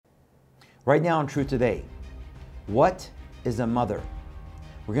Right now on Truth Today, what is a mother?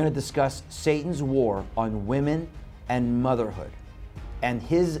 We're going to discuss Satan's war on women and motherhood and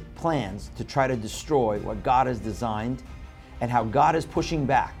his plans to try to destroy what God has designed and how God is pushing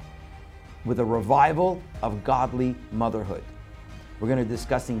back with a revival of godly motherhood. We're going to be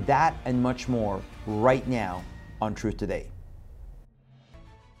discussing that and much more right now on Truth Today.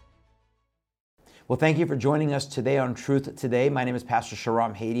 Well, thank you for joining us today on Truth Today. My name is Pastor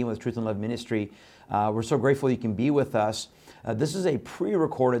Shahram Hadian with Truth and Love Ministry. We're so grateful you can be with us. This is a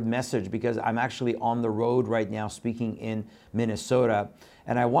pre-recorded message because I'm actually on the road right now speaking in Minnesota.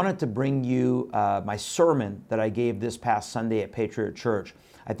 And I wanted to bring you my sermon that I gave this past Sunday at Patriot Church.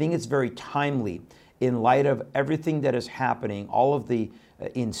 I think it's very timely in light of everything that is happening, all of the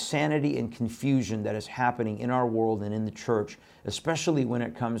insanity and confusion that is happening in our world and in the church, especially when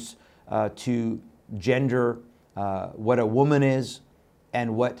it comes to gender, what a woman is,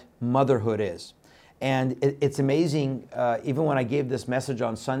 and what motherhood is. And it's amazing, even when I gave this message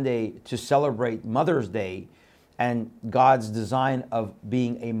on Sunday to celebrate Mother's Day and God's design of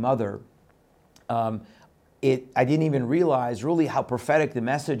being a mother, I didn't even realize really how prophetic the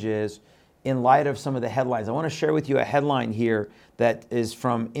message is in light of some of the headlines. I want to share with you a headline here that is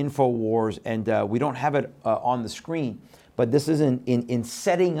from InfoWars, and we don't have it on the screen, but this is in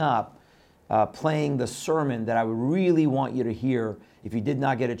setting up playing the sermon that I would really want you to hear if you did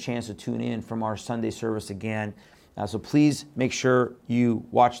not get a chance to tune in from our Sunday service again. So please make sure you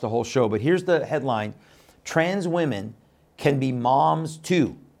watch the whole show. But here's the headline: Trans women can be moms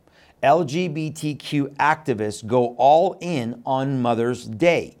too. LGBTQ activists go all in on Mother's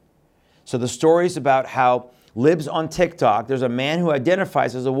Day. So the story is about how libs on TikTok, there's a man who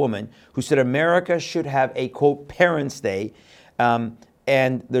identifies as a woman who said America should have a, quote, Parents' Day.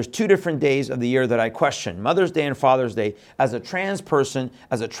 And there's two different days of the year that I question, Mother's Day and Father's Day. As a trans person,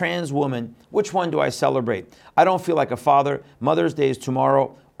 as a trans woman, which one do I celebrate? I don't feel like a father. Mother's Day is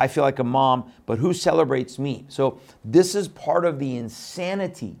tomorrow. I feel like a mom, but who celebrates me? So this is part of the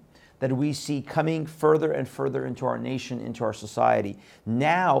insanity that we see coming further and further into our nation, into our society.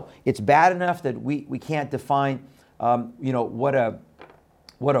 Now, it's bad enough that we can't define what a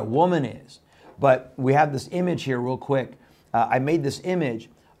woman is. But we have this image here real quick. I made this image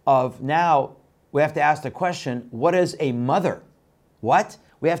of now we have to ask the question, what is a mother? What?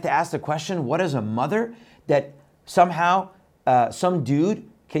 We have to ask the question, what is a mother? That somehow some dude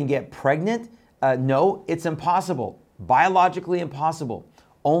can get pregnant? No, it's impossible. Biologically impossible.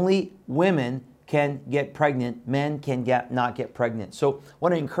 Only women can get pregnant. Men can not get pregnant. So I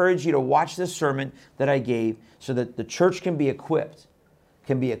want to encourage you to watch this sermon that I gave so that the church can be equipped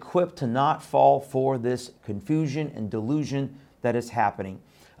to not fall for this confusion and delusion that is happening.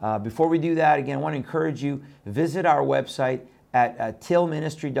 Before we do that, again, I want to encourage you, visit our website at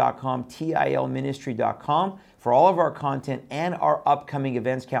tilministry.com, tilministry.com, for all of our content and our upcoming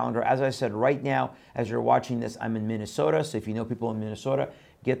events calendar. As I said, right now, as you're watching this, I'm in Minnesota. So if you know people in Minnesota,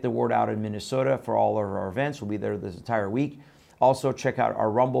 get the word out in Minnesota for all of our events. We'll be there this entire week. Also, check out our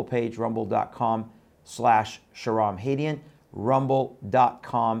Rumble page, rumble.com/Shahram Hadian.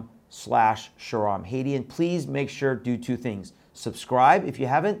 rumble.com/Shahram Hadian. Please make sure to do two things. Subscribe if you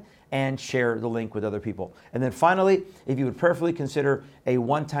haven't, and share the link with other people. And then finally, if you would prayerfully consider a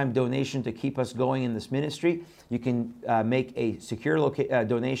one-time donation to keep us going in this ministry, you can make a secure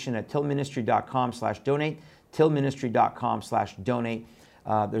donation at tilministry.com/donate, tilministry.com/donate.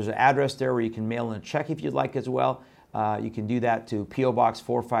 There's an address there where you can mail in a check if you'd like as well. You can do that to P.O. Box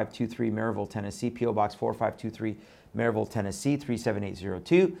 4523, Maryville, Tennessee, P.O. Box 4523, Maryville, Tennessee,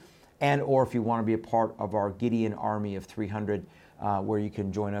 37802, and or if you want to be a part of our Gideon Army of 300, where you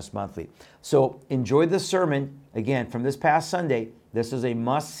can join us monthly. So enjoy this sermon, again, from this past Sunday. This is a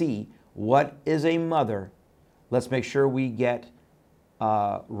must-see. What is a mother? Let's make sure we get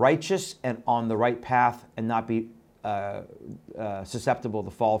righteous and on the right path and not be susceptible to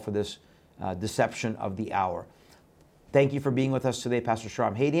fall for this deception of the hour. Thank you for being with us today, Pastor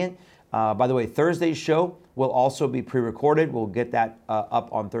Shahram Hadian. By the way, Thursday's show will also be pre-recorded. We'll get that up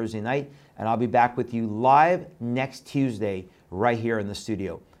on Thursday night. And I'll be back with you live next Tuesday right here in the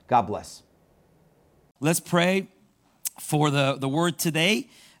studio. God bless. Let's pray for the word today.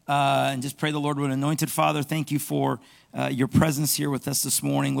 And just pray the Lord would anoint it. Father, thank you for your presence here with us this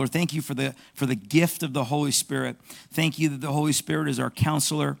morning. Lord, thank you for the gift of the Holy Spirit. Thank you that the Holy Spirit is our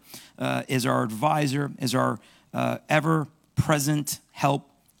counselor, is our advisor, is our ever-present help.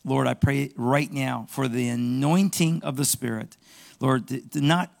 Lord, I pray right now for the anointing of the Spirit. Lord,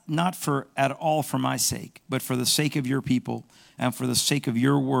 not for at all for my sake, but for the sake of your people and for the sake of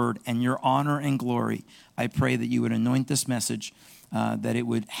your word and your honor and glory. I pray that you would anoint this message that it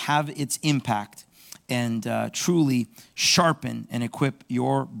would have its impact and truly sharpen and equip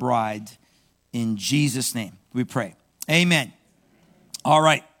your bride. In Jesus' name, we pray. Amen. All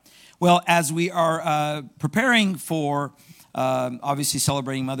right. Well, as we are preparing for obviously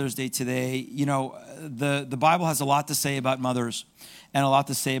celebrating Mother's Day today, you know, the Bible has a lot to say about mothers and a lot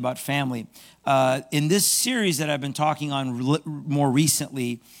to say about family. In this series that I've been talking on more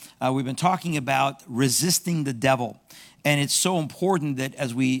recently, we've been talking about resisting the devil. And it's so important that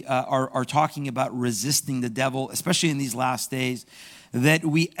as we are talking about resisting the devil, especially in these last days, that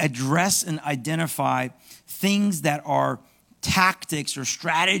we address and identify things that are tactics or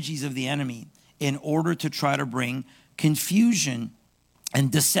strategies of the enemy in order to try to bring confusion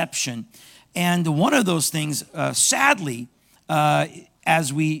and deception. And one of those things, sadly,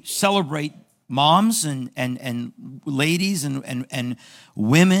 as we celebrate moms and ladies and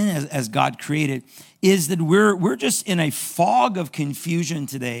women as God created, is that we're just in a fog of confusion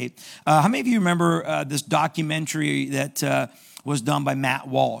today. How many of you remember this documentary that was done by Matt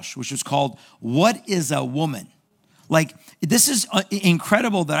Walsh, which was called "What is a Woman?" Like, this is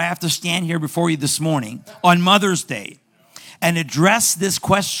incredible that I have to stand here before you this morning on Mother's Day and address this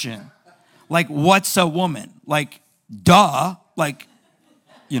question. Like, what's a woman? Like, duh. Like,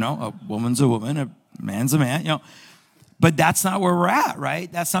 you know, a woman's a woman, a man's a man, you know. But that's not where we're at,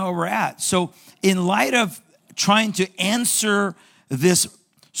 right? That's not where we're at. So in light of trying to answer this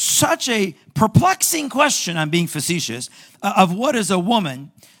such a perplexing question, I'm being facetious, of what is a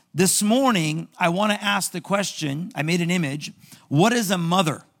woman, this morning I want to ask the question, I made an image, what is a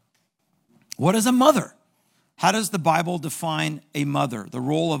mother? What is a mother? How does the Bible define a mother, the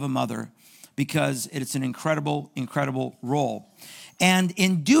role of a mother? Because it's an incredible, incredible role. And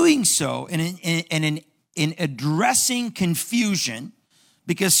in doing so, in addressing confusion,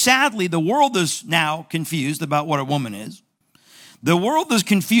 because sadly the world is now confused about what a woman is. The world is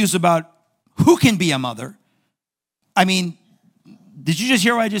confused about who can be a mother. I mean, did you just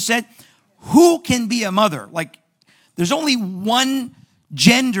hear what I just said? Who can be a mother? Like, there's only one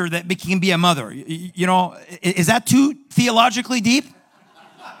gender that can be a mother. You know, is that too theologically deep?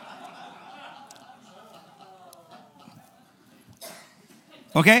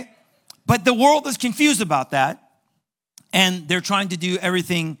 Okay? But the world is confused about that, and they're trying to do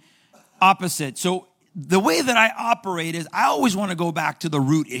everything opposite. So the way that I operate is I always want to go back to the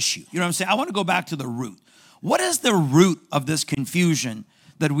root issue. You know what I'm saying? I want to go back to the root. What is the root of this confusion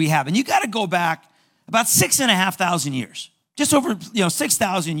that we have? And you got to go back about 6,500 years, just over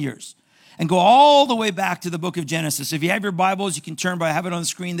 6,000 years, and go all the way back to the book of Genesis. If you have your Bibles, you can turn, but I have it on the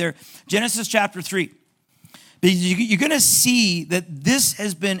screen there. Genesis chapter 3. You're going to see that this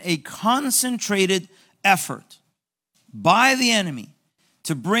has been a concentrated effort by the enemy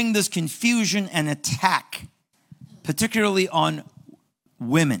to bring this confusion and attack, particularly on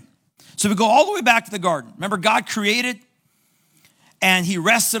women. So we go all the way back to the garden. Remember, God created, and he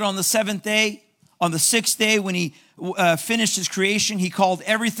rested on the seventh day. On the sixth day, when he finished his creation, he called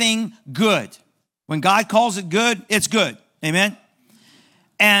everything good. When God calls it good, it's good. Amen?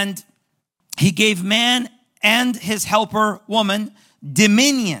 And he gave man and his helper woman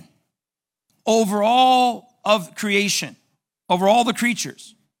dominion over all of creation, over all the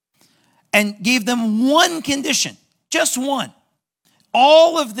creatures, and gave them one condition, just one.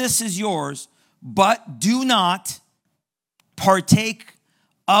 All of this is yours, but do not partake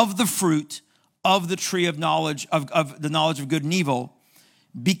of the fruit of the tree of knowledge, of the knowledge of good and evil,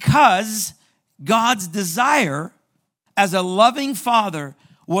 because God's desire as a loving father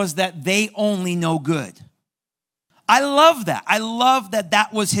was that they only know good. I love that. I love that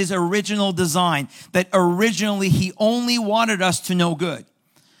that was his original design, that originally he only wanted us to know good.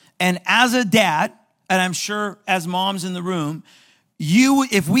 And as a dad, and I'm sure as moms in the room,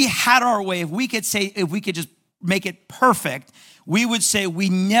 if we had our way, if we could just make it perfect, we would say we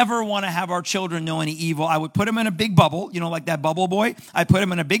never want to have our children know any evil. I would put them in a big bubble, like that bubble boy. I put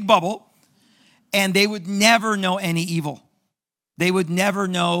them in a big bubble, and they would never know any evil. They would never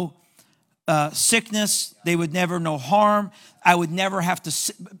know sickness. They would never know harm. I would never have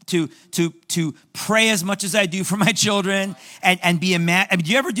to pray as much as I do for my children and be a man. I mean,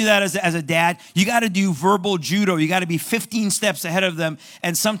 do you ever do that as a dad? You got to do verbal judo. You got to be 15 steps ahead of them.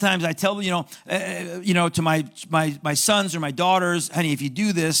 And sometimes I tell to my sons or my daughters, honey, if you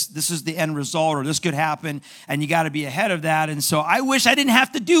do this, this is the end result, or this could happen, and you got to be ahead of that. And so I wish I didn't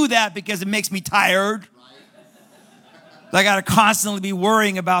have to do that because it makes me tired. I got to constantly be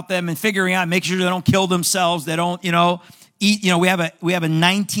worrying about them and figuring out, make sure they don't kill themselves. They don't, eat. We have a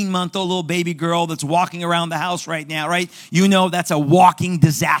 19-month-old little baby girl that's walking around the house right now, right? That's a walking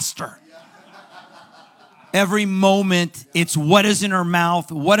disaster. Every moment, it's what is in her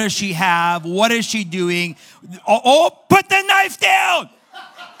mouth, what does she have, what is she doing? Oh, put the knife down!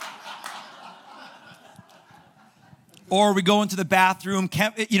 Or we go into the bathroom,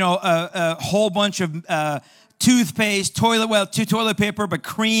 a whole bunch of toothpaste, toilet paper, but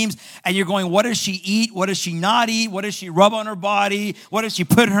creams, and you're going, what does she eat? What does she not eat? What does she rub on her body? What does she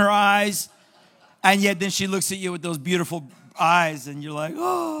put in her eyes? And yet then she looks at you with those beautiful eyes, and you're like,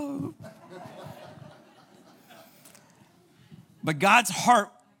 oh. But God's heart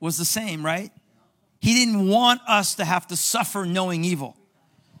was the same, right? He didn't want us to have to suffer knowing evil.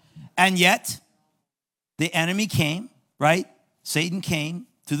 And yet, the enemy came, right? Satan came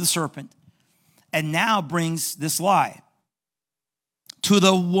through the serpent and now brings this lie to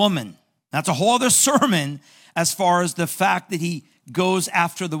the woman. That's a whole other sermon as far as the fact that he goes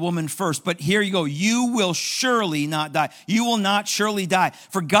after the woman first. But here you go. You will surely not die. You will not surely die.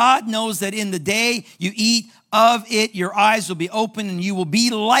 For God knows that in the day you eat of it, your eyes will be open and you will be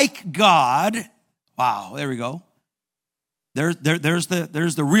like God. Wow, there we go. There's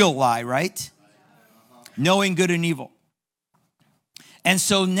the real lie, right? Knowing good and evil. And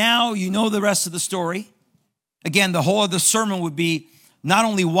so now you know the rest of the story. Again, the whole of the sermon would be not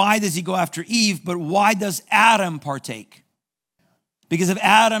only why does he go after Eve, but why does Adam partake? Because if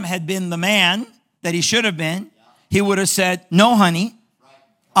Adam had been the man that he should have been, he would have said, no, honey,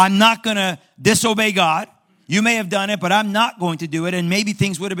 I'm not going to disobey God. You may have done it, but I'm not going to do it. And maybe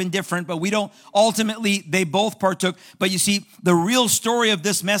things would have been different, but we don't. Ultimately, they both partook. But you see, the real story of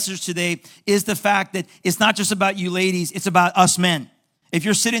this message today is the fact that it's not just about you ladies, it's about us men. If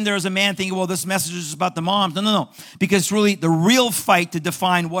you're sitting there as a man thinking, well, this message is about the moms. No. Because really the real fight to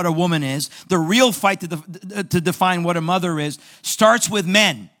define what a woman is, the real fight to define what a mother is, starts with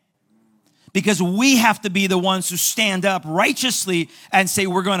men. Because we have to be the ones who stand up righteously and say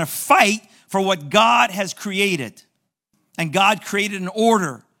we're going to fight for what God has created. And God created an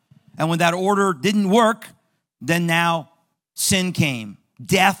order. And when that order didn't work, then now sin came,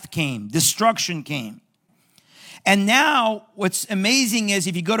 death came, destruction came. And now what's amazing is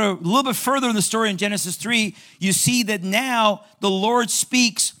if you go to a little bit further in the story in Genesis 3, you see that now the Lord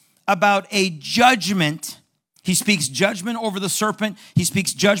speaks about a judgment. He speaks judgment over the serpent. He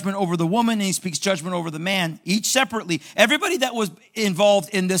speaks judgment over the woman, and he speaks judgment over the man, each separately. Everybody that was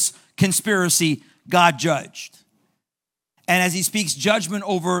involved in this conspiracy, God judged. And as he speaks judgment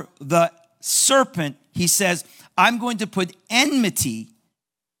over the serpent, he says, I'm going to put enmity,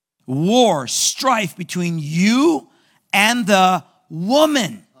 war, strife between you and the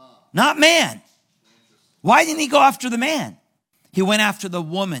woman, not man. Why didn't he go after the man? He went after the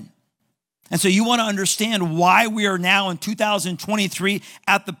woman. And so you want to understand why we are now in 2023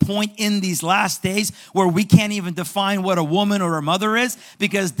 at the point in these last days where we can't even define what a woman or a mother is,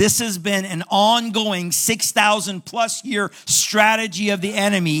 because this has been an ongoing 6,000 plus year strategy of the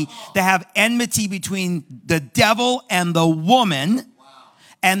enemy to have enmity between the devil and the woman,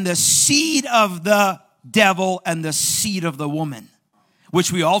 and the seed of the devil and the seed of the woman,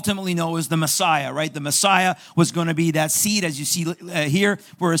 which we ultimately know is the Messiah, right? The Messiah was going to be that seed, as you see here,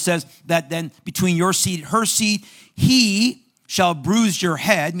 where it says that then between your seed, her seed, he shall bruise your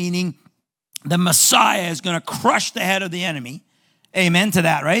head, meaning the Messiah is going to crush the head of the enemy. Amen to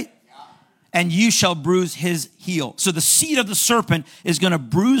that, right? And you shall bruise his heel. So the seed of the serpent is going to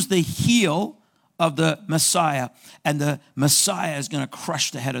bruise the heel of the Messiah, and the Messiah is going to crush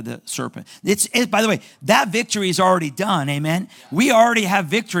the head of the serpent. By the way, that victory is already done, amen? We already have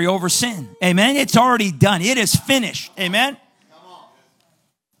victory over sin, amen? It's already done. It is finished, amen?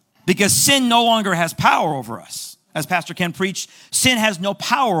 Because sin no longer has power over us. As Pastor Ken preached, sin has no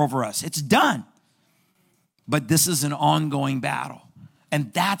power over us. It's done. But this is an ongoing battle,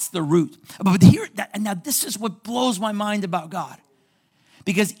 and that's the root. But here, now this is what blows my mind about God.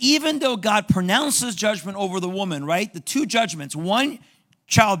 Because even though God pronounces judgment over the woman, right? The two judgments, one,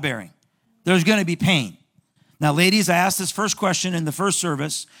 childbearing. There's going to be pain. Now, ladies, I asked this first question in the first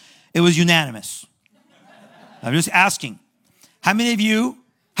service. It was unanimous. I'm just asking. How many of you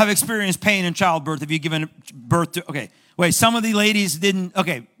have experienced pain in childbirth? Have you given birth to? Okay, wait, some of the ladies didn't.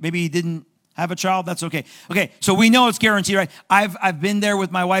 Okay, maybe you didn't have a child. That's okay. Okay, so we know it's guaranteed, right? I've been there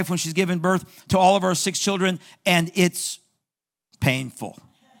with my wife when she's given birth to all of our 6 children, and it's painful.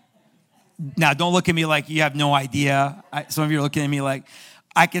 Now, don't look at me like you have no idea. Some of you are looking at me like,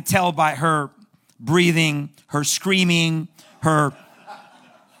 I could tell by her breathing, her screaming, her...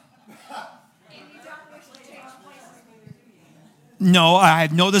 No, I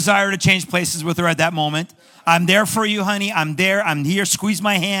have no desire to change places with her at that moment. I'm there for you, honey. I'm there. I'm here. Squeeze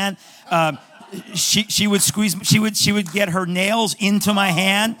my hand. She would squeeze. She would get her nails into my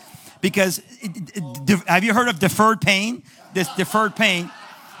hand Because have you heard of deferred pain? This deferred pain.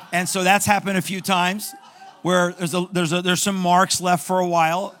 And so that's happened a few times where there's some marks left for a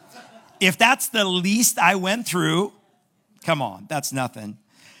while. If that's the least I went through, come on, that's nothing.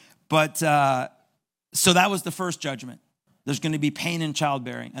 But so that was the first judgment. There's going to be pain in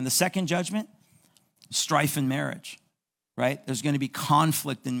childbearing. And the second judgment, strife in marriage, right? There's going to be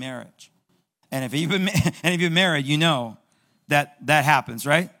conflict in marriage. And if you've been married, you know that happens,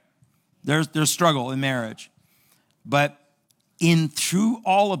 right? There's struggle in marriage. But through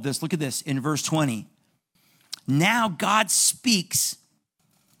all of this, look at this in verse 20. Now God speaks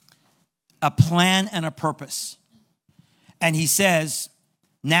a plan and a purpose. And he says,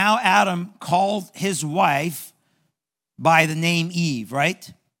 now Adam called his wife by the name Eve,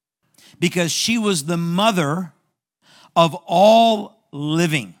 right? Because she was the mother of all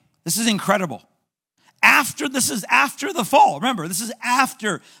living. This is incredible. This is after the fall. Remember, this is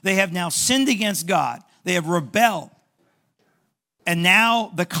after they have now sinned against God. They have rebelled. And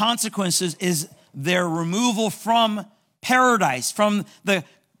now the consequences is their removal from paradise, from the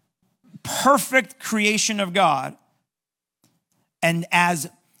perfect creation of God. And as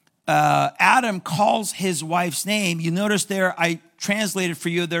Adam calls his wife's name, you notice there, I translated for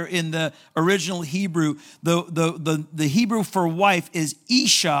you there in the original Hebrew, the Hebrew for wife is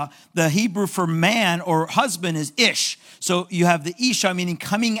Isha. The Hebrew for man or husband is Ish. So you have the Isha, meaning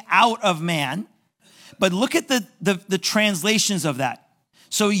coming out of man. But look at the translations of that.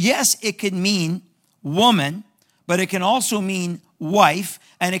 So yes, it could mean woman, but it can also mean wife,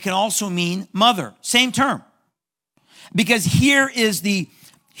 and it can also mean mother. Same term. Because here is the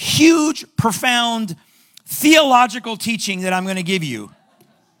huge, profound theological teaching that I'm going to give you.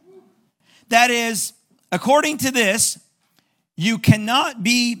 That is, according to this, you cannot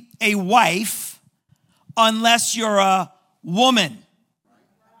be a wife unless you're a woman.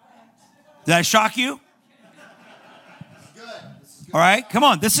 Did I shock you? All right, come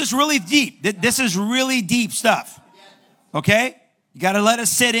on. This is really deep. This is really deep stuff. Okay? You got to let it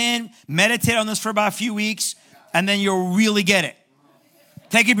sit in, meditate on this for about a few weeks, and then you'll really get it.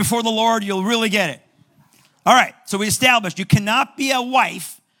 Take it before the Lord, you'll really get it. All right, so we established you cannot be a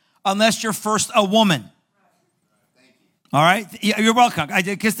wife unless you're first a woman. All right? You're welcome.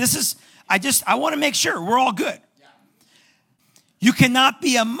 Because this is, I want to make sure we're all good. You cannot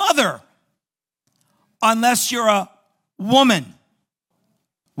be a mother unless you're a woman.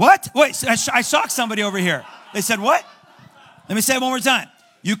 What? Wait, I shocked somebody over here. They said, what? Let me say it one more time.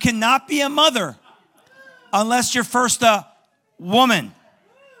 You cannot be a mother unless you're first a woman.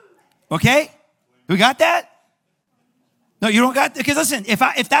 Okay? We got that? No, you don't got that? Because listen,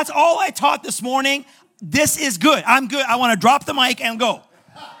 if that's all I taught this morning, this is good. I'm good. I want to drop the mic and go.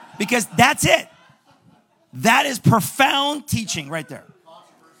 Because that's it. That is profound teaching right there.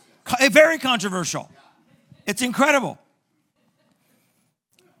 Very controversial. It's incredible.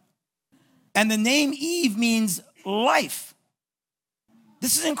 And the name Eve means life.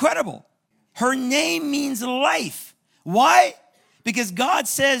 This is incredible. Her name means life. Why? Because God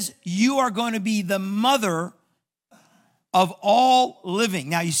says you are going to be the mother of all living.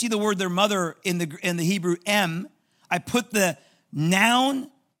 Now, you see the word their mother in the Hebrew, em. I put the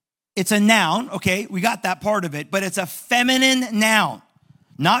noun. It's a noun, okay? We got that part of it. But it's a feminine noun.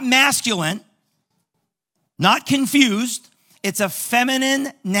 Not masculine. Not confused. It's a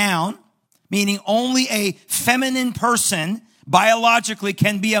feminine noun, meaning only a feminine person biologically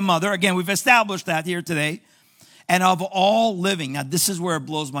can be a mother. Again, we've established that here today. And of all living. Now, this is where it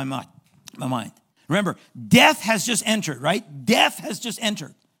blows my mind. Remember, death has just entered, right? Death has just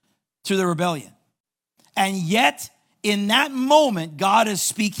entered through the rebellion. And yet, in that moment, God is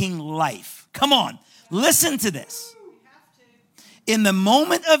speaking life. Come on, listen to this. In the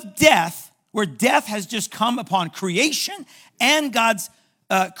moment of death, where death has just come upon creation and God's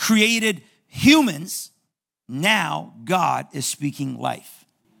created humans, now God is speaking life.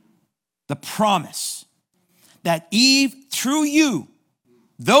 The promise that Eve, through you,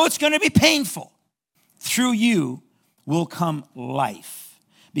 though it's going to be painful, through you will come life.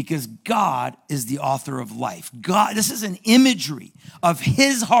 Because God is the author of life. God, this is an imagery of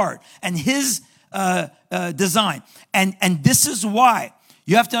his heart and his design. And this is why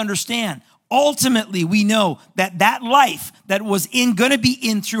you have to understand, ultimately we know that life that was going to be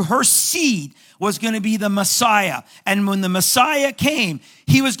in through her seed was going to be the Messiah. And when the Messiah came,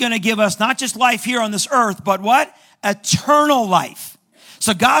 he was going to give us not just life here on this earth, but what? Eternal life.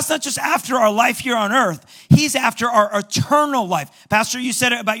 So God's not just after our life here on earth. He's after our eternal life. Pastor, you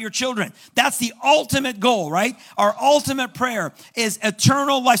said it about your children. That's the ultimate goal, right? Our ultimate prayer is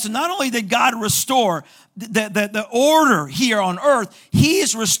eternal life. So not only did God restore the order here on earth, he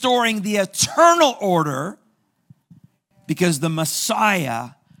is restoring the eternal order because the Messiah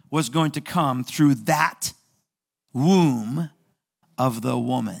was going to come through that womb of the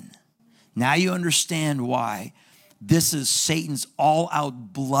woman. Now you understand why this is Satan's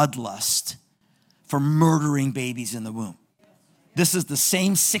all-out bloodlust for murdering babies in the womb. This is the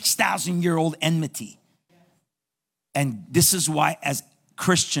same 6,000-year-old enmity. And this is why, as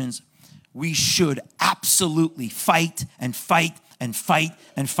Christians, we should absolutely fight and fight and fight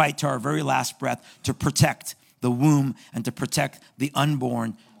and fight to our very last breath to protect the womb and to protect the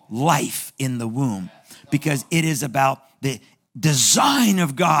unborn life in the womb. Because it is about the design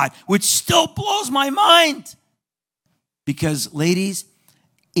of God, which still blows my mind. Because, ladies,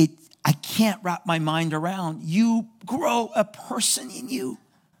 I can't wrap my mind around. You grow a person in you.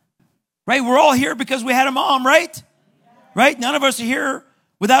 Right? We're all here because we had a mom, right? Right? None of us are here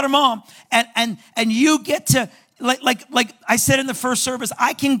without a mom. And you get to, like I said in the first service,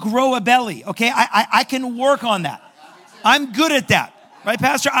 I can grow a belly, okay? I can work on that. I'm good at that. Right,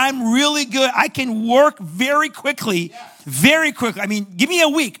 Pastor? I'm really good. I can work very quickly. I mean, give me a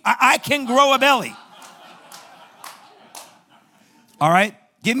week. I can grow a belly. All right?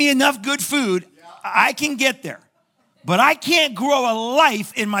 Give me enough good food. I can get there. But I can't grow a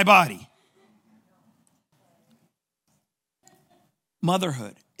life in my body.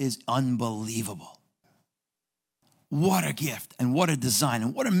 Motherhood is unbelievable. What a gift and what a design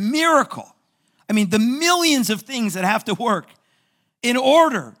and what a miracle. I mean, the millions of things that have to work in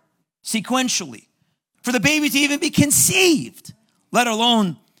order, sequentially, for the baby to even be conceived, let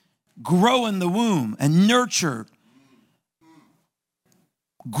alone grow in the womb and nurture,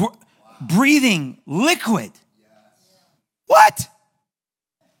 breathing liquid. What?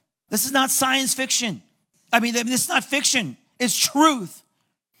 This is not science fiction. I mean, this is not fiction. It's truth.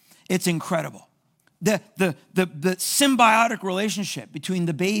 It's incredible. The symbiotic relationship between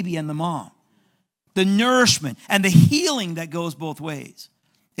the baby and the mom, the nourishment and the healing that goes both ways.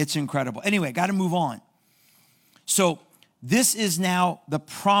 It's incredible. Anyway, got to move on. So this is now the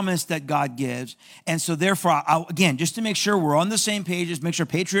promise that God gives. And so therefore, again, just to make sure we're on the same page, just make sure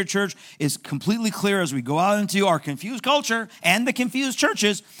Patriot Church is completely clear as we go out into our confused culture and the confused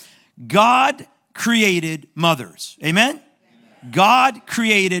churches, God created mothers. Amen? God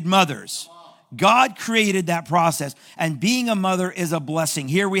created mothers. God created that process. And being a mother is a blessing.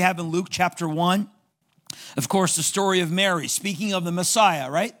 Here we have in Luke chapter 1, of course, the story of Mary, speaking of the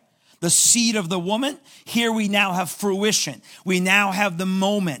Messiah, right? The seed of the woman. Here we now have fruition. We now have the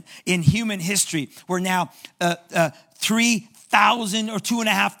moment in human history where now 3,000 or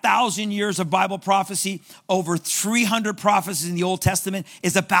 2,500 years of Bible prophecy, over 300 prophecies in the Old Testament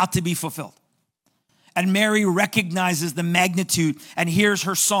is about to be fulfilled. And Mary recognizes the magnitude, and here's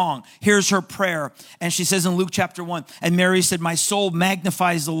her song, here's her prayer. And she says in Luke chapter 1, and Mary said, my soul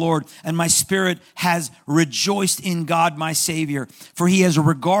magnifies the Lord, and my spirit has rejoiced in God my Savior. For he has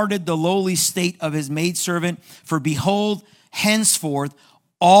regarded the lowly state of his maidservant. For behold, henceforth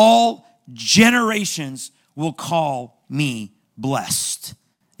all generations will call me blessed.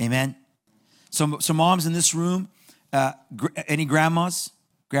 Amen. So moms in this room, any grandmas?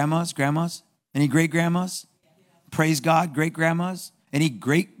 Any great-grandmas? Praise God, great-grandmas? Any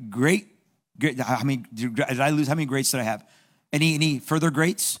great, how many, did I lose, how many greats did I have? Any further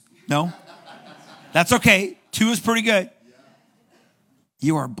greats? No? That's okay. 2 is pretty good.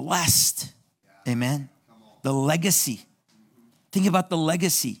 You are blessed. Amen. The legacy. Think about the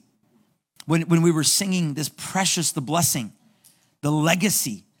legacy. When we were singing this precious, the blessing, the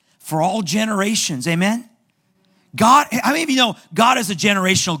legacy for all generations. Amen. God, how many of you know God is a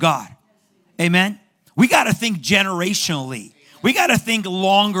generational God? Amen. We got to think generationally. We got to think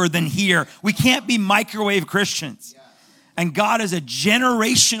longer than here. We can't be microwave Christians. And God is a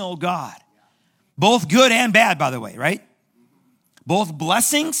generational God. Both good and bad, by the way, right? Both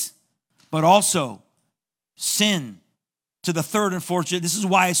blessings, but also sin to the third and fourth. This is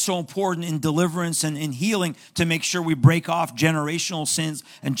why it's so important in deliverance and in healing to make sure we break off generational sins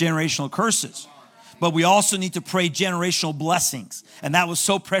and generational curses. But we also need to pray generational blessings. And that was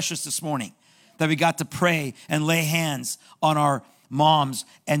so precious this morning, that we got to pray and lay hands on our moms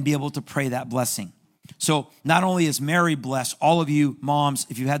and be able to pray that blessing. So not only is Mary blessed, all of you moms,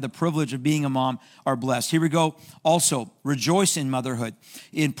 if you had the privilege of being a mom, are blessed. Here we go. Also, rejoice in motherhood.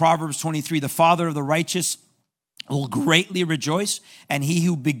 In Proverbs 23, the father of the righteous will greatly rejoice, and he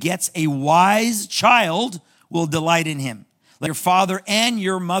who begets a wise child will delight in him. Let your father and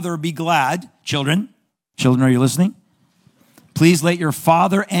your mother be glad. Children, are you listening? Please let your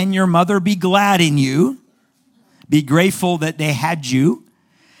father and your mother be glad in you. Be grateful that they had you.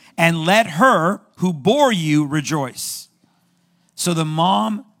 And let her who bore you rejoice. So the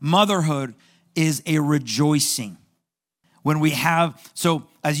motherhood is a rejoicing. When we have, so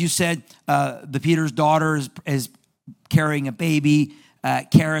as you said, the Peter's daughter is carrying a baby.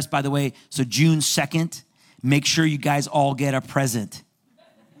 Karis, by the way, so June 2nd, make sure you guys all get a present.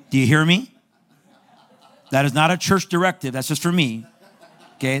 Do you hear me? That is not a church directive. That's just for me.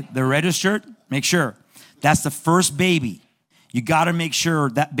 Okay, they're registered. Make sure. That's the first baby. You got to make sure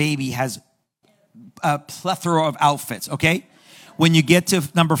that baby has a plethora of outfits, okay? When you get to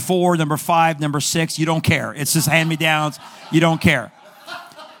number 4, number 5, number 6, you don't care. It's just hand-me-downs. You don't care.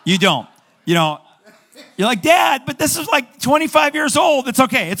 You don't. You know, you're like, Dad, but this is like 25 years old. It's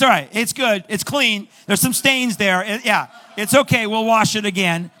okay. It's all right. It's good. It's clean. There's some stains there. Yeah, it's okay. We'll wash it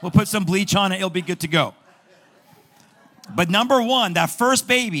again. We'll put some bleach on it. It'll be good to go. But number 1, that first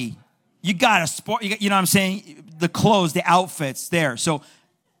baby, you got to sport. You know what I'm saying? The clothes, the outfits there. So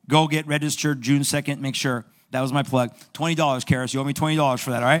go get registered June 2nd. Make sure. That was my plug. $20, Karis. You owe me $20 for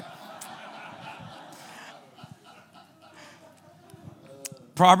that, all right?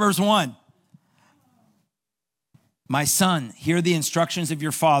 Proverbs 1. My son, hear the instructions of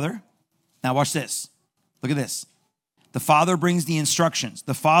your father. Now watch this. Look at this. The father brings the instructions.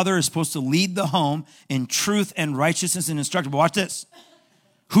 The father is supposed to lead the home in truth and righteousness and instruction. But watch this.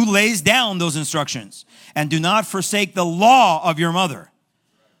 Who lays down those instructions? And do not forsake the law of your mother.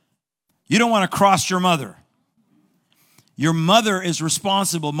 You don't want to cross your mother. Your mother is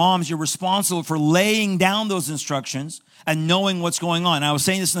responsible. Moms, you're responsible for laying down those instructions and knowing what's going on. I was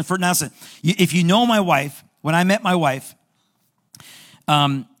saying this in the first announcement. If you know my wife, when I met my wife,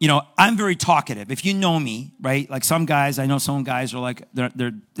 you know, I'm very talkative. If you know me, right? Like some guys, I know some guys are like,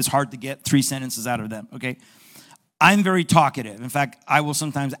 it's hard to get 3 sentences out of them, okay? I'm very talkative. In fact, I will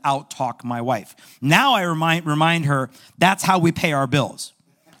sometimes out-talk my wife. Now I remind her, that's how we pay our bills,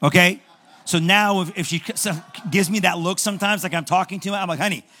 okay? So now if she gives me that look sometimes, like I'm talking to her, I'm like,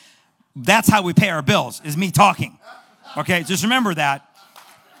 honey, that's how we pay our bills, is me talking. Okay, just remember that.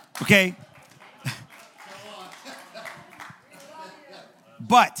 Okay?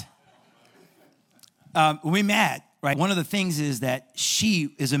 But when we met, right, one of the things is that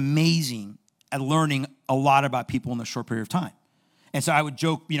she is amazing at learning a lot about people in a short period of time. And so I would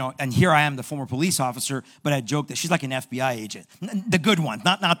joke, you know, and here I am, the former police officer, but I'd joke that she's like an FBI agent. The good ones,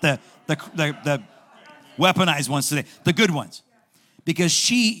 not the weaponized ones today, the good ones. Because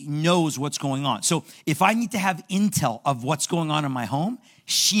she knows what's going on. So if I need to have intel of what's going on in my home,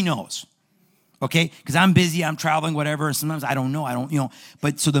 she knows. Okay? Because I'm busy, I'm traveling, whatever, and sometimes I don't know, you know.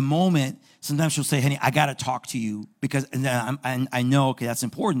 But so the moment, sometimes she'll say, honey, I got to talk to you because, and I know, okay, that's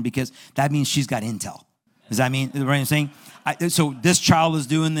important because that means she's got intel. Does that mean what I'm saying? So this child is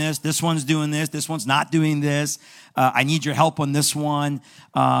doing this one's doing this one's not doing this. I need your help on this one.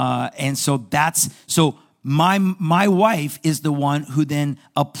 And so my wife is the one who then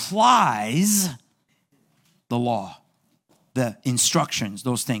applies the law, the instructions,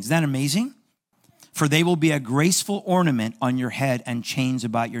 those things. Isn't that amazing? For they will be a graceful ornament on your head and chains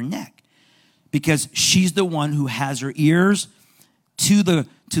about your neck. Because she's the one who has her ears to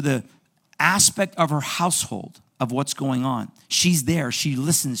the aspect of her household of what's going on. She's there. She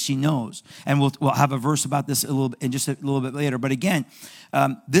listens. She knows. And we'll have a verse about this in just a little bit later. But again,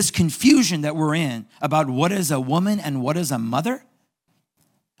 this confusion that we're in about what is a woman and what is a mother,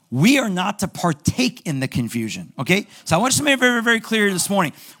 we are not to partake in the confusion, okay? So I want you to make it very, very clear this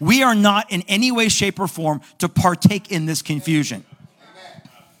morning. We are not in any way, shape, or form to partake in this confusion.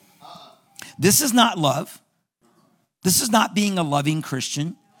 This is not love. This is not being a loving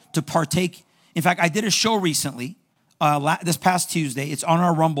Christian to partake. In fact, I did a show recently, this past Tuesday. It's on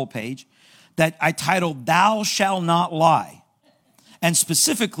our Rumble page that I titled, Thou Shalt Not Lie. And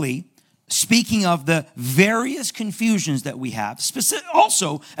specifically, speaking of the various confusions that we have,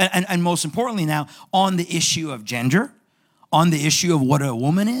 also, and most importantly now, on the issue of gender, on the issue of what a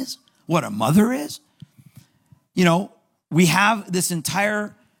woman is, what a mother is. You know, we have this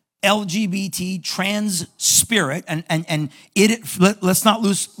entire LGBT trans spirit, and let's not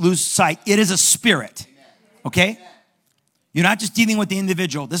lose sight. It is a spirit, okay? You're not just dealing with the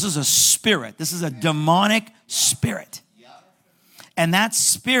individual. This is a spirit. This is a demonic spirit. And that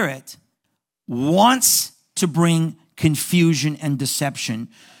spirit wants to bring confusion and deception.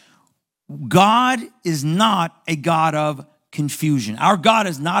 God is not a God of confusion. Our God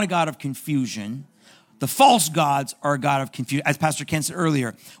is not a God of confusion. The false gods are a god of confusion. As Pastor Ken said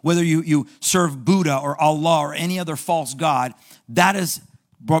earlier, whether you serve Buddha or Allah or any other false god, that is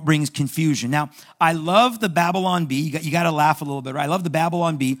what brings confusion. Now, I love the Babylon Bee. You got to laugh a little bit, right? I love the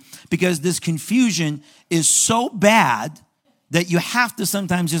Babylon Bee because this confusion is so bad that you have to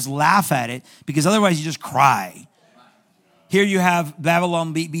sometimes just laugh at it because otherwise you just cry. Here you have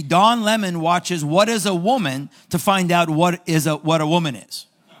Babylon Bee. Don Lemon watches What is a Woman to find out what a woman is,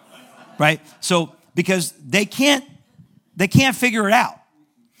 right? So because they can't figure it out.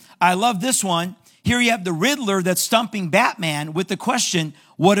 I love this one. Here you have the Riddler that's stumping Batman with the question,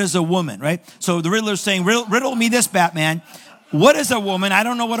 what is a woman, right? So the Riddler's saying, riddle me this, Batman. What is a woman? I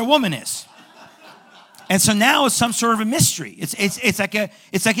don't know what a woman is. And so now it's some sort of a mystery. It's like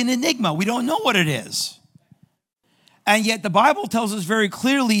an enigma. We don't know what it is. And yet the Bible tells us very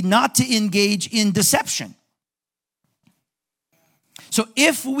clearly not to engage in deception. So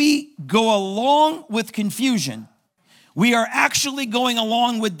if we go along with confusion, we are actually going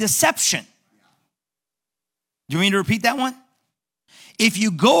along with deception. Do you want me to repeat that one? If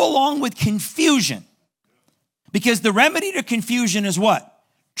you go along with confusion, because the remedy to confusion is what?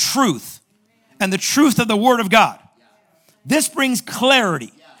 Truth. And the truth of the Word of God. This brings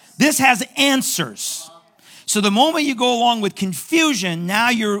clarity. This has answers. So the moment you go along with confusion, now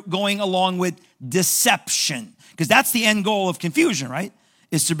you're going along with deception. Because that's the end goal of confusion, right?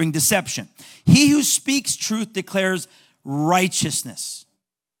 Is to bring deception. He who speaks truth declares righteousness.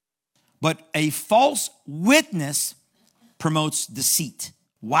 But a false witness promotes deceit.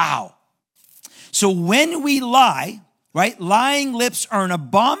 Wow. So when we lie, right? Lying lips are an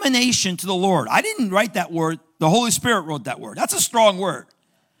abomination to the Lord. I didn't write that word. The Holy Spirit wrote that word. That's a strong word.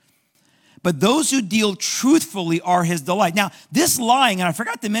 But those who deal truthfully are his delight. Now, this lying, and I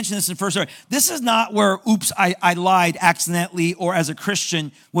forgot to mention this in first story, this is not where, oops, I lied accidentally or as a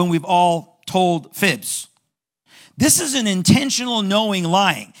Christian when we've all told fibs. This is an intentional knowing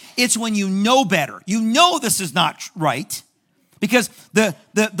lying. It's when you know better. You know this is not right. Because the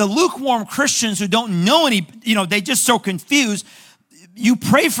lukewarm Christians who don't know any, they just so confused, you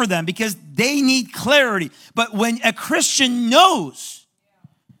pray for them because they need clarity. But when a Christian knows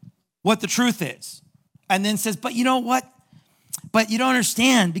what the truth is, and then says, but you know what? But you don't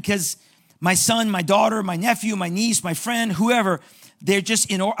understand because my son, my daughter, my nephew, my niece, my friend, whoever, they're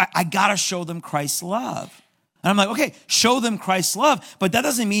just I gotta show them Christ's love. And I'm like, okay, show them Christ's love, but that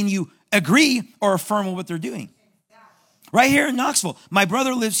doesn't mean you agree or affirm with what they're doing. Right here in Knoxville, my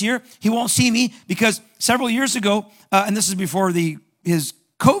brother lives here. He won't see me because several years ago, and this is before his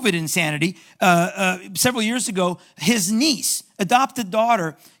COVID insanity, several years ago, his niece, adopted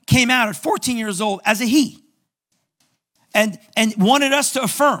daughter, came out at 14 years old as a he and wanted us to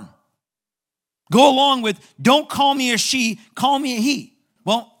affirm. Go along with, don't call me a she, call me a he.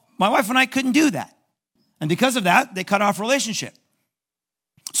 Well, my wife and I couldn't do that. And because of that, they cut off relationship.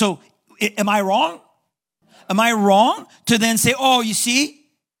 So am I wrong? Am I wrong to then say, oh, you see,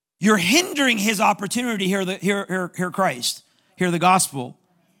 you're hindering his opportunity to hear Christ, hear the gospel,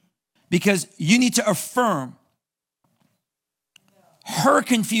 because you need to affirm her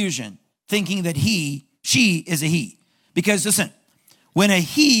confusion, thinking that she is a he. Because listen, when a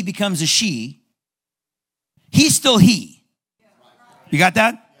he becomes a she, he's still he. You got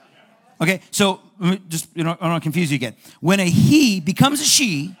that? Okay, so just, I don't want to confuse you again. When a he becomes a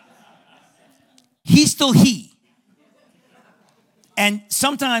she, he's still he. And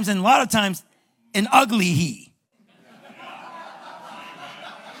sometimes, and a lot of times, an ugly he.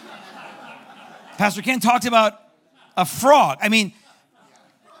 Pastor Ken talked about a frog. I mean,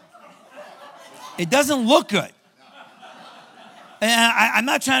 it doesn't look good. And I'm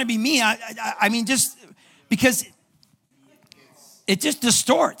not trying to be mean. I mean, just because it just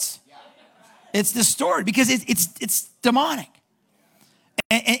distorts. It's distorted because it's demonic.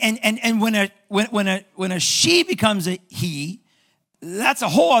 And when a she becomes a he, that's a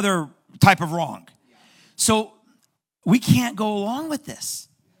whole other type of wrong. So we can't go along with this.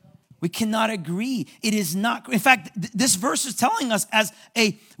 We cannot agree. It is not. In fact, this verse is telling us as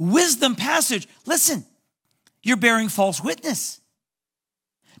a wisdom passage, listen, you're bearing false witness.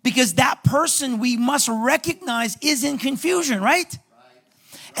 Because that person we must recognize is in confusion, right?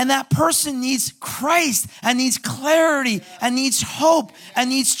 And that person needs Christ and needs clarity and needs hope and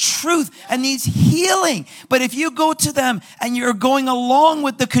needs truth and needs healing. But if you go to them and you're going along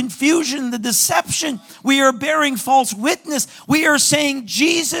with the confusion, the deception, we are bearing false witness. We are saying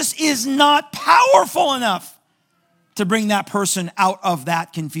Jesus is not powerful enough to bring that person out of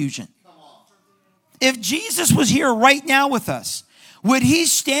that confusion. If Jesus was here right now with us, would he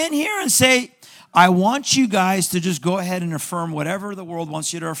stand here and say, I want you guys to just go ahead and affirm whatever the world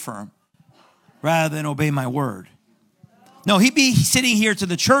wants you to affirm. rather than obey my word. No, he'd be sitting here to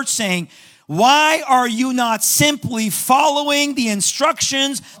the church saying, why are you not simply following the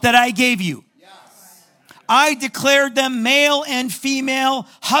instructions that I gave you? I declared them male and female,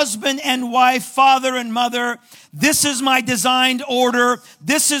 husband and wife, father and mother. This is my designed order.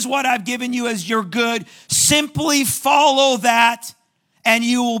 This is what I've given you as your good. Simply follow that and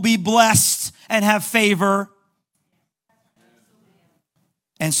you will be blessed and have favor.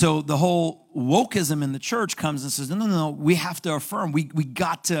 And so the whole wokeism in the church comes and says, no, we have to affirm. We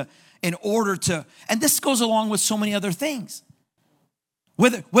got to, in order to, and this goes along with so many other things.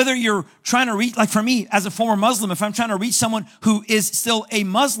 Whether you're trying to reach, like for me, as a former Muslim, if I'm trying to reach someone who is still a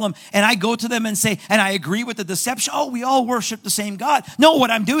Muslim and I go to them and say, and I agree with the deception, oh, we all worship the same God. No, what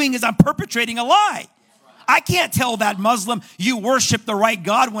I'm doing is I'm perpetrating a lie. I can't tell that Muslim you worship the right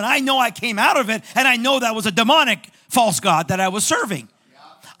God when I know I came out of it and I know that was a demonic false God that I was serving.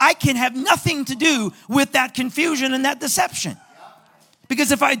 I can have nothing to do with that confusion and that deception.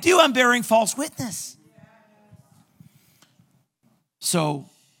 Because if I do, I'm bearing false witness. So,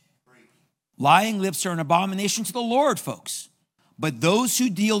 lying lips are an abomination to the Lord, folks. But those who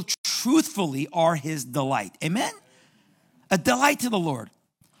deal truthfully are his delight. Amen? A delight to the Lord.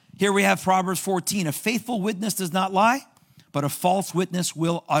 Here we have Proverbs 14. A faithful witness does not lie, but a false witness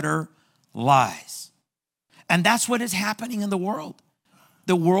will utter lies. And that's what is happening in the world.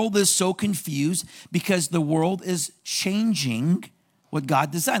 The world is so confused because the world is changing what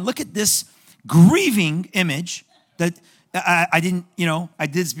God designed. Look at this grieving image that I didn't, I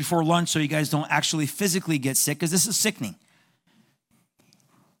did this before lunch so you guys don't actually physically get sick because this is sickening.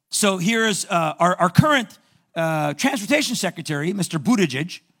 So here's our current transportation secretary, Mr.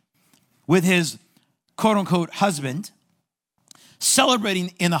 Buttigieg, with his quote-unquote husband,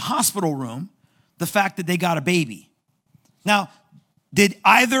 celebrating in the hospital room the fact that they got a baby. Now, did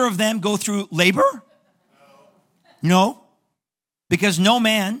either of them go through labor? No. Because no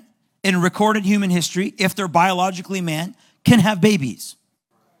man in recorded human history, if they're biologically man, can have babies.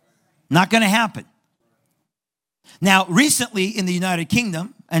 Not going to happen. Now, recently in the United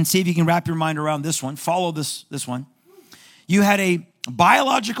Kingdom, and see if you can wrap your mind around this one, follow this one. You had a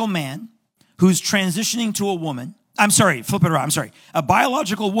biological man who's transitioning to a woman. I'm sorry, flip it around. I'm sorry. A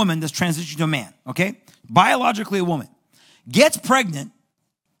biological woman that's transitioning to a man, okay? Biologically a woman. Gets pregnant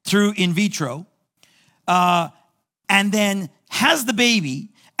through in vitro, and then has the baby,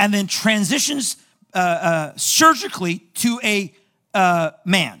 and then transitions surgically to a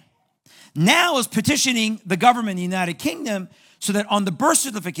man. Now is petitioning the government in the United Kingdom so that on the birth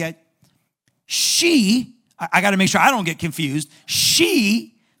certificate, I got to make sure I don't get confused,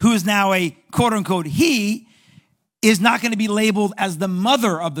 she, who is now a quote-unquote he, is not going to be labeled as the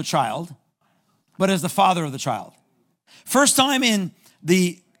mother of the child, but as the father of the child. First time in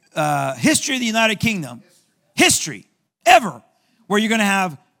the history of the United Kingdom, history ever, where you're going to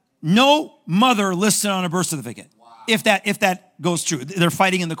have no mother listed on a birth certificate. Wow. If that goes true. They're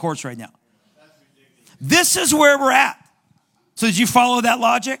fighting in the courts right now. This is where we're at. So did you follow that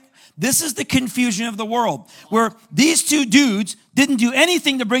logic? This is the confusion of the world, where these two dudes didn't do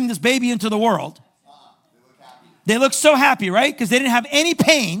anything to bring this baby into the world. They look so happy, right? Because they didn't have any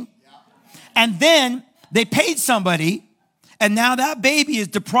pain. And then they paid somebody, and now that baby is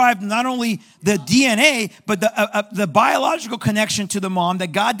deprived of not only the DNA, but the biological connection to the mom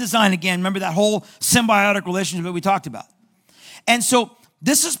that God designed. Again, remember that whole symbiotic relationship that we talked about. And so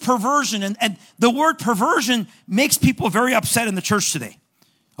this is perversion, and the word perversion makes people very upset in the church today.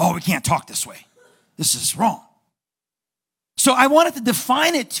 Oh, we can't talk this way. This is wrong. So I wanted to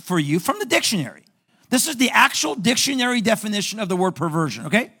define it for you from the dictionary. This is the actual dictionary definition of the word perversion,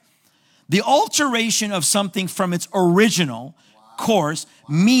 okay? The alteration of something from its original course,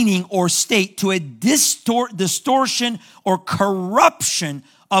 meaning, or state to a distortion or corruption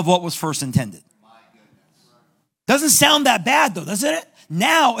of what was first intended. Doesn't sound that bad though, doesn't it?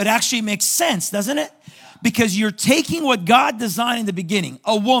 Now it actually makes sense, doesn't it? Because you're taking what God designed in the beginning,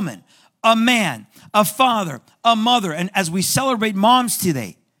 a woman, a man, a father, a mother, and as we celebrate moms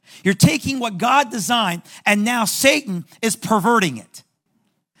today, you're taking what God designed and now Satan is perverting it.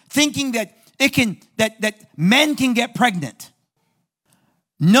 Thinking that that men can get pregnant.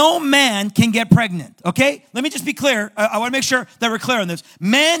 No man can get pregnant, okay? Let me just be clear. I want to make sure that we're clear on this.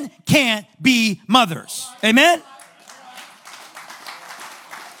 Men can't be mothers. Amen?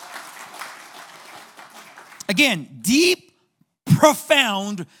 Again, deep,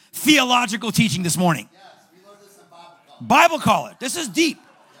 profound theological teaching this morning. Bible college. This is deep.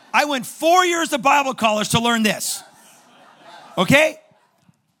 I went 4 years of Bible college to learn this. Okay?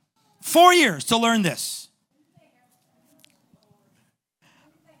 4 years to learn this.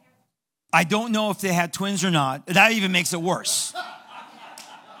 I don't know if they had twins or not. That even makes it worse.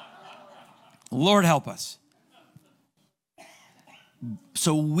 Lord help us.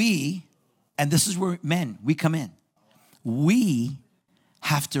 So we, and this is where men, we come in. We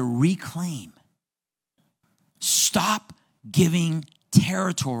have to reclaim. Stop giving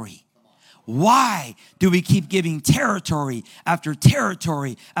territory. Why do we keep giving territory after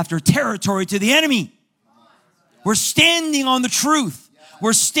territory after territory to the enemy? We're standing on the truth.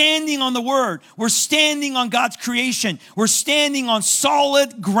 We're standing on the word. We're standing on God's creation. We're standing on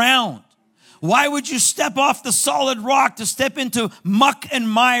solid ground. Why would you step off the solid rock to step into muck and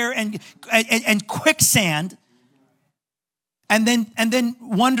mire and quicksand and then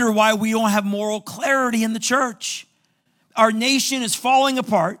wonder why we don't have moral clarity in the church? Our nation is falling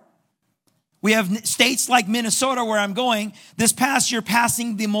apart. We have states like Minnesota, where I'm going, this past year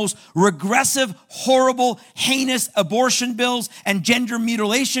passing the most regressive, horrible, heinous abortion bills and gender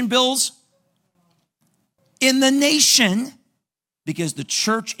mutilation bills in the nation because the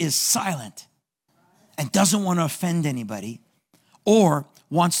church is silent and doesn't want to offend anybody or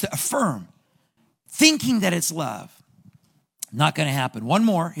wants to affirm, thinking that it's love. Not going to happen. One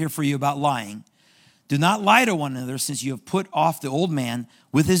more here for you about lying. Do not lie to one another, since you have put off the old man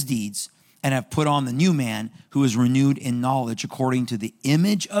with his deeds and have put on the new man, who is renewed in knowledge according to the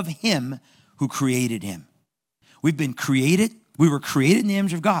image of him who created him. We've been created. We were created in the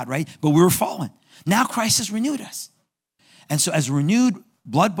image of God, right? But we were fallen. Now Christ has renewed us. And so as renewed,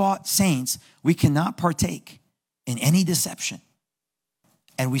 blood-bought saints, we cannot partake in any deception.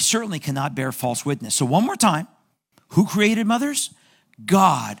 And we certainly cannot bear false witness. So one more time, who created mothers?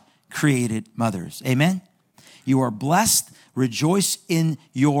 God created mothers. Amen? You are blessed. Rejoice in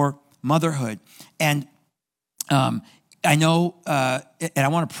your motherhood. And I know, and I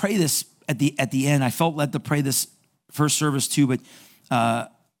want to pray this at the end. I felt led to pray this first service too, but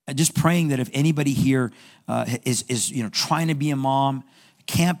just praying that if anybody here is trying to be a mom,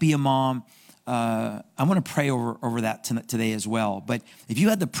 can't be a mom, I want to pray over that today as well. But if you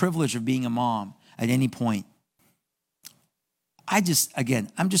had the privilege of being a mom at any point, I'm just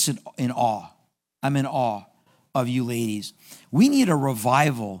in awe. I'm in awe of you ladies. We need a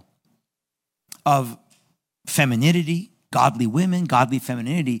revival of femininity, godly women, godly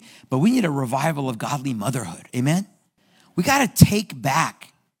femininity, but we need a revival of godly motherhood. Amen? We got to take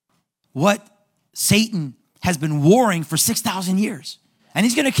back what Satan has been warring for 6,000 years. And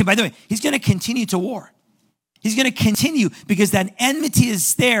he's going to continue to war. He's going to continue because that enmity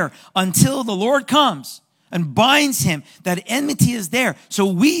is there until the Lord comes and binds him. That enmity is there. So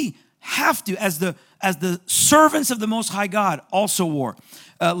we have to, as the servants of the Most High God, also war.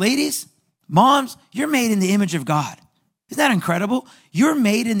 Ladies, moms, you're made in the image of God. Isn't that incredible? You're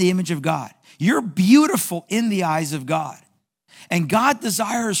made in the image of God. You're beautiful in the eyes of God. And God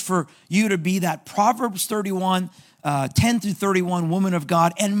desires for you to be that Proverbs 31, 10 through 31 woman of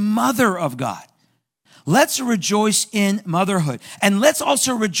God and mother of God. Let's rejoice in motherhood. And let's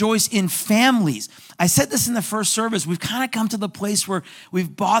also rejoice in families. I said this in the first service. We've kind of come to the place where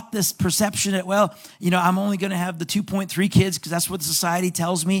we've bought this perception that, I'm only going to have the 2.3 kids because that's what society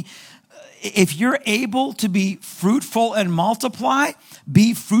tells me. If you're able to be fruitful and multiply,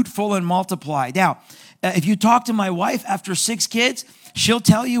 be fruitful and multiply. Now, if you talk to my wife after 6 kids, she'll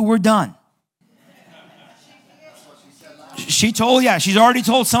tell you we're done. She's already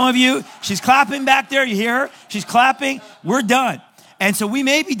told some of you. She's clapping back there. You hear her? She's clapping. We're done. And so we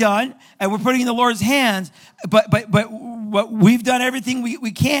may be done, and we're putting in the Lord's hands, but we've done everything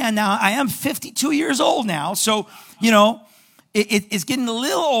we can. Now, I am 52 years old now, so, it's getting a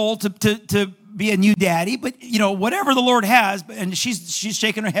little old to be a new daddy, but, whatever the Lord has, and she's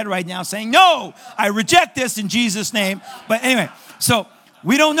shaking her head right now saying, no, I reject this in Jesus' name. But anyway, so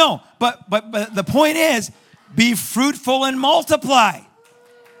we don't know. But the point is, be fruitful and multiply.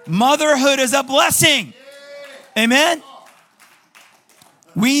 Motherhood is a blessing. Amen?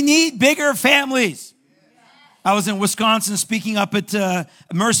 We need bigger families. I was in Wisconsin speaking up at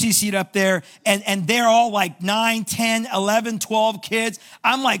Mercy Seat up there, and they're all like 9, 10, 11, 12 kids.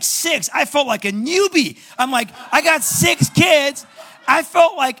 I'm like 6. I felt like a newbie. I'm like, I got 6 kids. I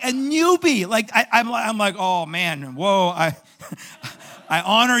felt like a newbie. Like I'm like, oh man, whoa, I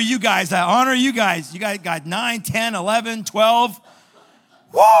honor you guys. I honor you guys. You guys got 9, 10, 11, 12.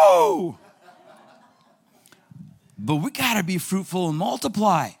 Whoa! But we got to be fruitful and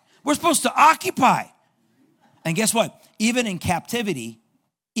multiply. We're supposed to occupy. And guess what? Even in captivity,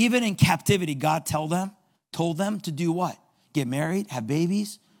 God told them to do what? Get married, have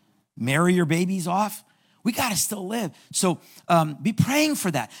babies, marry your babies off. We got to still live. So be praying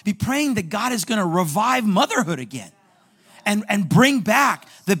for that. Be praying that God is going to revive motherhood again. and bring back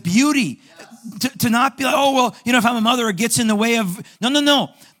the beauty. To not be like, oh, well, if I'm a mother, it gets in the way of, no.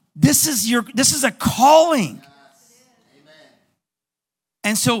 This is a calling.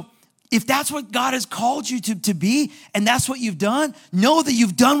 And so if that's what God has called you to be, and that's what you've done, know that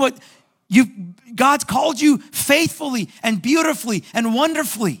you've done what God's called you faithfully and beautifully and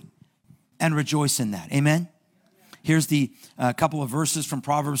wonderfully, and rejoice in that. Amen. Here's the couple of verses from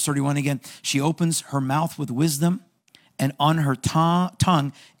Proverbs 31 again. She opens her mouth with wisdom, and on her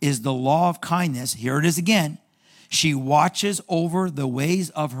tongue is the law of kindness. Here it is again. She watches over the ways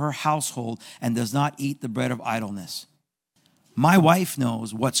of her household and does not eat the bread of idleness. My wife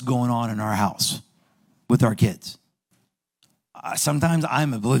knows what's going on in our house with our kids. Sometimes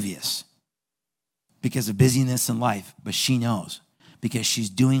I'm oblivious because of busyness in life, but she knows because she's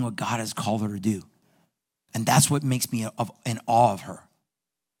doing what God has called her to do. And that's what makes me in awe of her,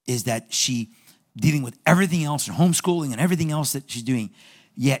 is that she, dealing with everything else and homeschooling and everything else that she's doing,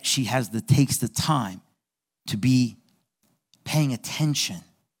 yet she takes the time to be paying attention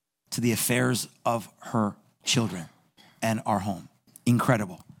to the affairs of her children and our home.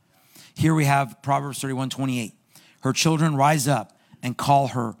 Incredible. Here we have Proverbs 31:28. Her children rise up and call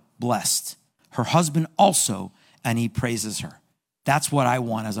her blessed. Her husband also, and he praises her. That's what I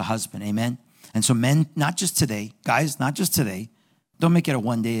want as a husband, amen? And so men, not just today, guys, not just today. Don't make it a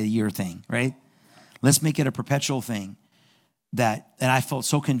one day a year thing, right? Let's make it a perpetual thing. And I felt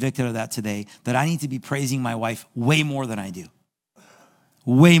so convicted of that today, that I need to be praising my wife way more than I do.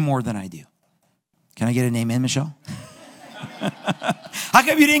 Way more than I do. Can I get an amen, Michelle? How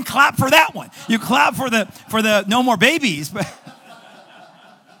come you didn't clap for that one? You clap for the no more babies.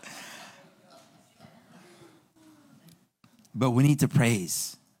 But we need to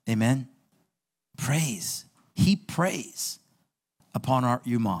praise. Amen? Praise. Heap praise upon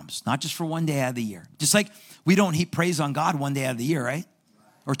you moms. Not just for one day out of the year. Just like we don't heap praise on God one day out of the year, right?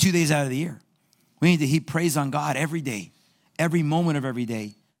 Or 2 days out of the year. We need to heap praise on God every day. Every moment of every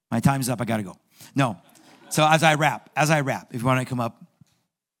day. My time's up. I got to go. No. So as I wrap, if you want to come up.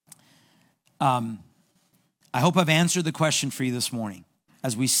 I hope I've answered the question for you this morning.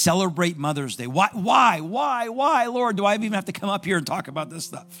 As we celebrate Mother's Day. Why, Lord, do I even have to come up here and talk about this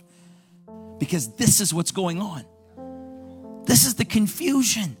stuff? Because this is what's going on. This is the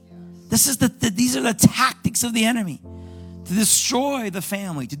confusion. These are the tactics of the enemy to destroy the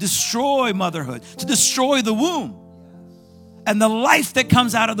family, to destroy motherhood, to destroy the womb and the life that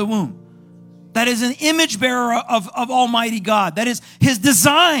comes out of the womb. That is an image bearer of Almighty God. That is his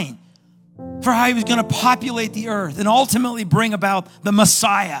design for how he was going to populate the earth and ultimately bring about the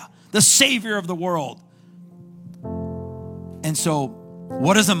Messiah, the Savior of the world. And so,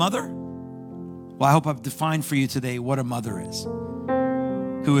 what is a mother? Well, I hope I've defined for you today what a mother is,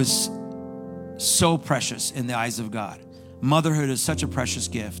 who is so precious in the eyes of God. Motherhood is such a precious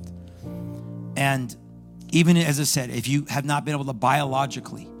gift. And even as I said, if you have not been able to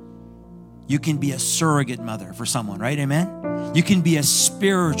biologically, you can be a surrogate mother for someone, right? Amen? You can be a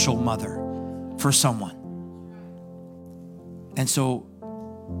spiritual mother for someone. And so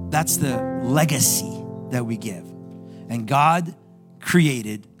that's the legacy that we give. And God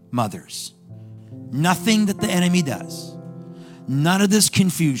created mothers. Nothing that the enemy does, none of this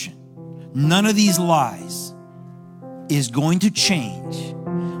confusion, none of these lies is going to change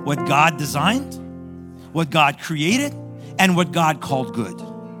what God designed, what God created, and what God called good.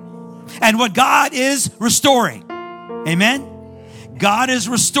 And what God is restoring. Amen? God is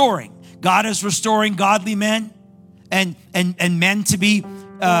restoring. God is restoring godly men and men to be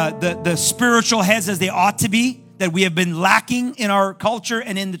the spiritual heads as they ought to be, that we have been lacking in our culture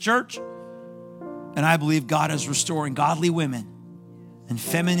and in the church. And I believe God is restoring godly women and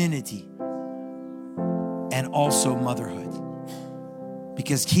femininity and also motherhood.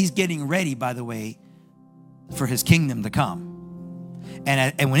 Because he's getting ready, by the way, for his kingdom to come.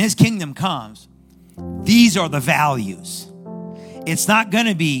 And when his kingdom comes, these are the values. It's not going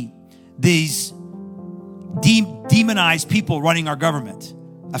to be these demonized people running our government.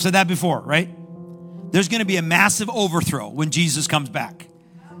 I've said that before, right? There's going to be a massive overthrow when Jesus comes back.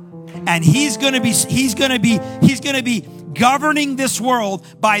 And he's going to be governing this world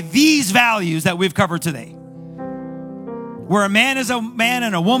by these values that we've covered today. Where a man is a man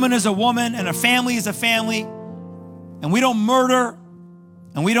and a woman is a woman and a family is a family. And we don't murder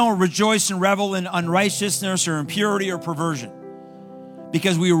and we don't rejoice and revel in unrighteousness or impurity or perversion.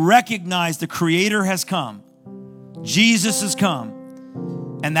 Because we recognize the Creator has come. Jesus has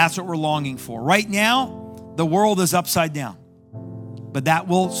come. And that's what we're longing for. Right now, the world is upside down. But that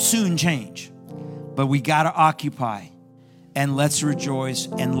will soon change. But we got to occupy. And let's rejoice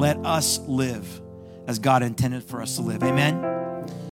and let us live as God intended for us to live. Amen.